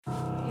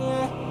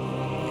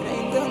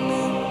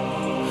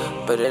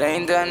but it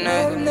ain't done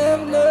nothing.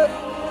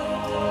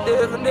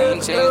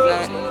 Ain't changed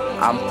nothing.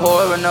 I'm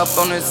pouring up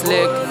on this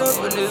lick.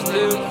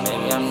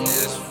 Maybe I'm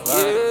just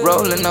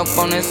rolling up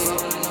on this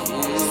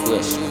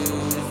swish.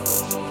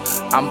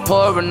 I'm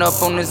pouring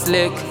up on this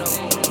lick.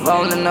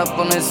 Rolling up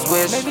on this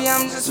swish. Maybe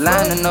I'm just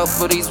lining up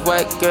for these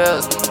white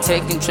girls,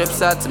 taking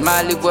trips out to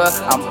Miley World.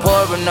 I'm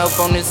pouring up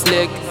on this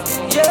lick.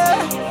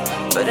 Yeah,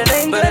 but it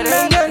ain't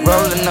done.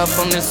 Rolling up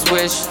on this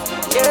swish.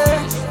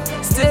 Yeah,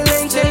 still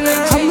ain't changing.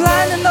 I'm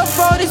lining up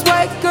for these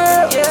white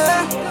girls.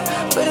 Yeah,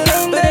 but it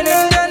ain't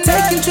done.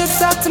 Taking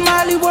trips out to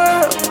Miley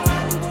World.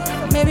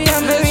 Maybe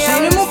I'm just Maybe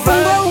I'm just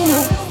frontin'.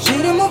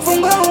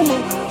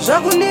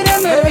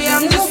 Maybe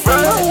I'm just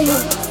frontin'.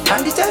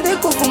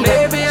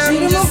 Maybe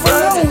I'm just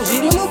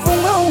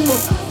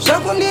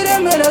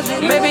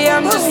frontin'. Maybe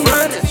I'm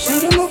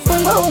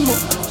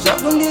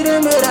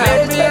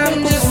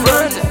just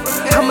frontin'.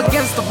 I'm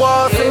against the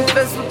wall, same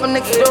fence with my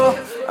next door.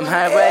 I'm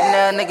high right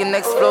now, nigga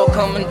next floor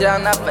coming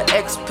down off an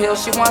X pill.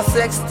 She wants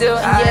sex still,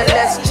 and yeah,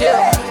 let's chill.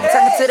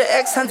 Talking to the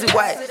ex-hunty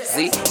white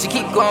Z. She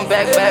keep going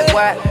back,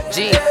 why?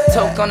 G,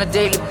 talk on a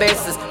daily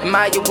basis. In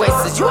my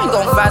oasis, you ain't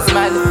gon' find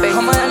smiley face.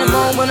 I'm an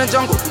animal in the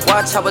jungle,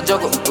 watch how I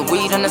juggle. The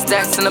weed on the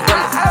stacks in the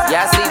bundle.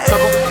 Yeah, I see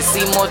trouble, you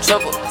see more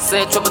trouble.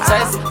 Say trouble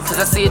twice, cause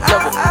I see it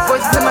double.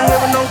 Voices in my head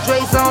with no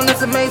Dre zone,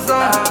 that's a maze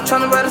zone.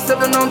 Tryna ride a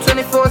 7 on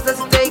 24s,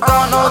 that's a day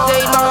gone all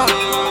day long.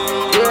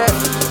 Yeah.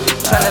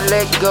 Tryna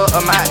let go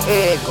of my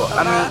ego,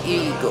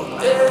 ego.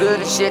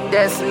 Building shit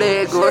that's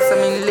Lego,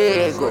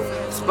 Lego.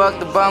 Spark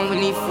the bomb, we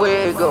need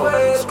fuego.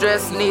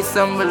 Stress needs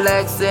some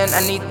relaxing,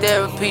 I need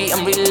therapy,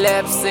 I'm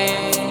relapsing.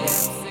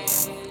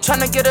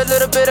 Tryna get a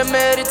little bit of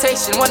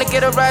meditation, wanna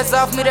get a rise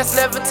off me, that's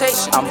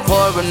levitation. I'm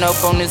pouring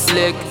up on this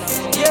lick.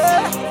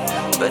 Yeah,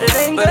 but it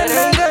ain't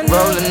done.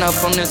 Rolling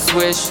up on this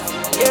swish.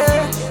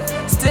 Yeah,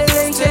 still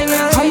ain't changing.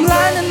 I'm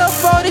lining up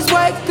for these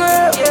white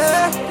girls.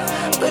 Yeah,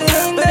 but it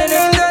ain't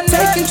done.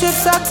 Taking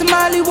trips out to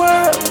Miley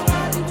World.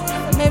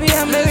 Maybe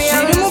I'm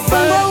just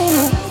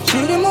frontin'.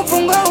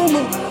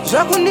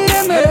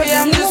 Maybe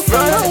I'm just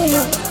frontin'.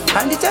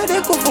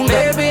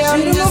 Maybe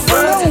I'm just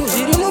frontin'.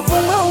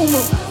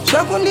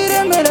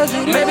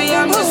 Maybe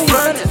I'm just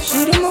frontin'.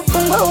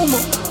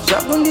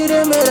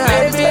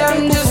 Maybe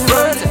I'm just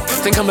frontin'.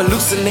 Think I'm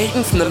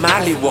hallucinating from the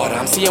Miley water.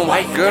 I'm seeing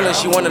white girl and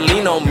she wanna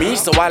lean on me,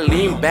 so I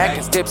lean back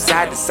and step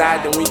side to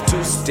side. Then we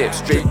 2 steps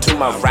straight to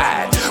my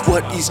ride.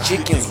 What these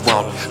chickens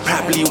want?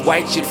 Probably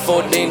white shit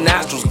for their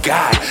nostrils.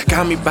 God,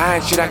 got me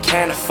buying shit I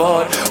can't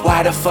afford.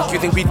 Why the fuck you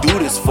think we do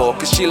this for?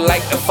 Cause she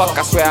like the fuck,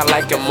 I swear I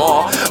like them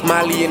all.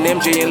 Miley and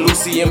MJ and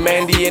Lucy and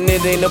Mandy, and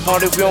it ain't a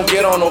party if we don't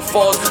get on no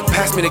fours.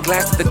 Pass me the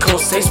glass at the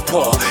coast, says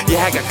pour.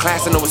 Yeah, I got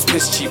class, I know it's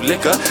piss cheap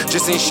liquor.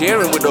 Just ain't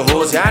sharing with the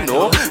hoes, yeah I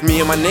know. Me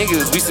and my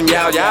niggas, we some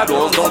y'all doors.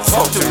 Don't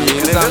talk to me,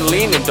 cause I'm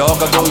leaning,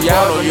 dog. I go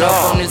y'all on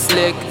y'all. On this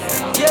lick.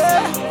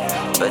 Yeah,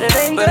 but it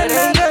ain't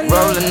done.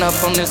 Rolling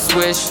up on this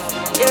swish.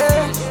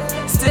 Yeah,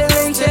 still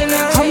ain't changing.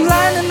 I'm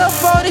lining up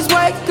for these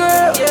white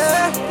girls.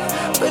 Yeah,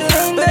 but it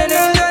ain't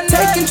done.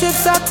 Taking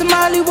trips out to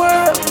Miley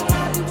World.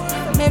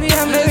 Maybe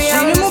I'm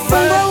just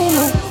frontin'.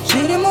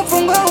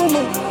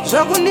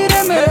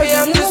 Maybe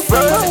I'm just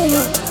frontin'.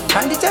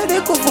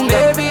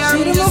 Maybe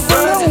I'm just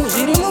frontin'.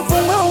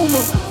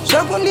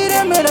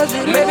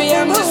 Maybe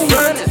I'm just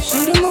frontin'.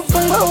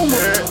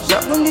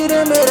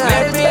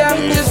 Maybe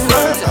I'm just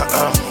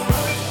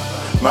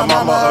frontin'. My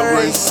mama a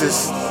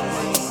racist.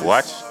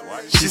 What?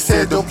 She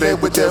said don't play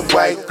with them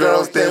white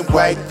girls, they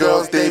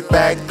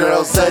bad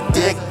girls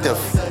addictive.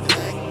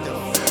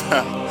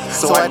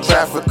 So I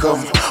traffic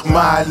them.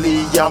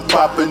 Miley, I'm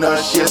popping her.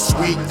 She a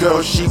sweet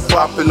girl, she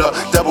popular.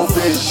 Double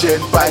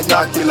vision,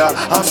 binocular,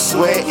 I'm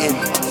sweating.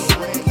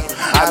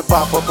 I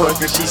pop a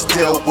burger, she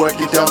still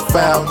working,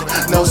 dumbfound.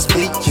 No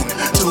speaking,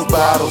 2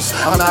 bottles,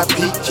 I'm not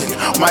peeking.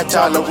 My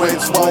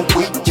tolerance won't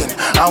weaken.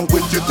 I'm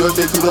with you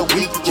Thursday through the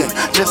weekend.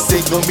 Just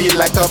signal me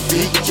like a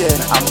beacon.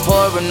 I'm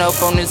pouring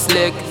up on this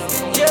lick.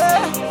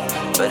 Yeah,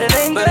 but it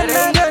ain't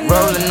done.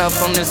 Rolling up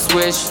on this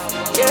swish.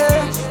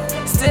 Yeah,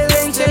 still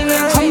ain't changing.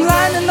 I'm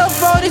lining up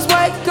for these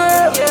white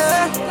girls.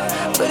 Yeah,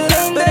 but it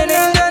ain't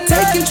done.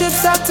 Taking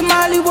trips out to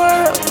Miley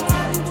World.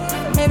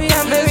 Maybe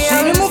I'm just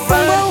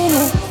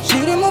frontin'.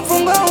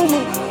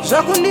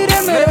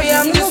 Maybe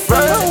I'm just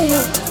frontin'.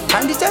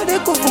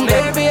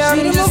 Maybe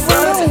I'm just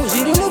frontin'.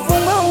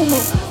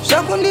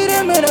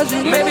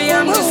 Maybe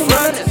I'm just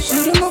frontin'.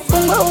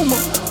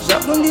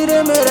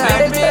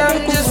 Maybe I'm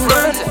just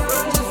frontin'.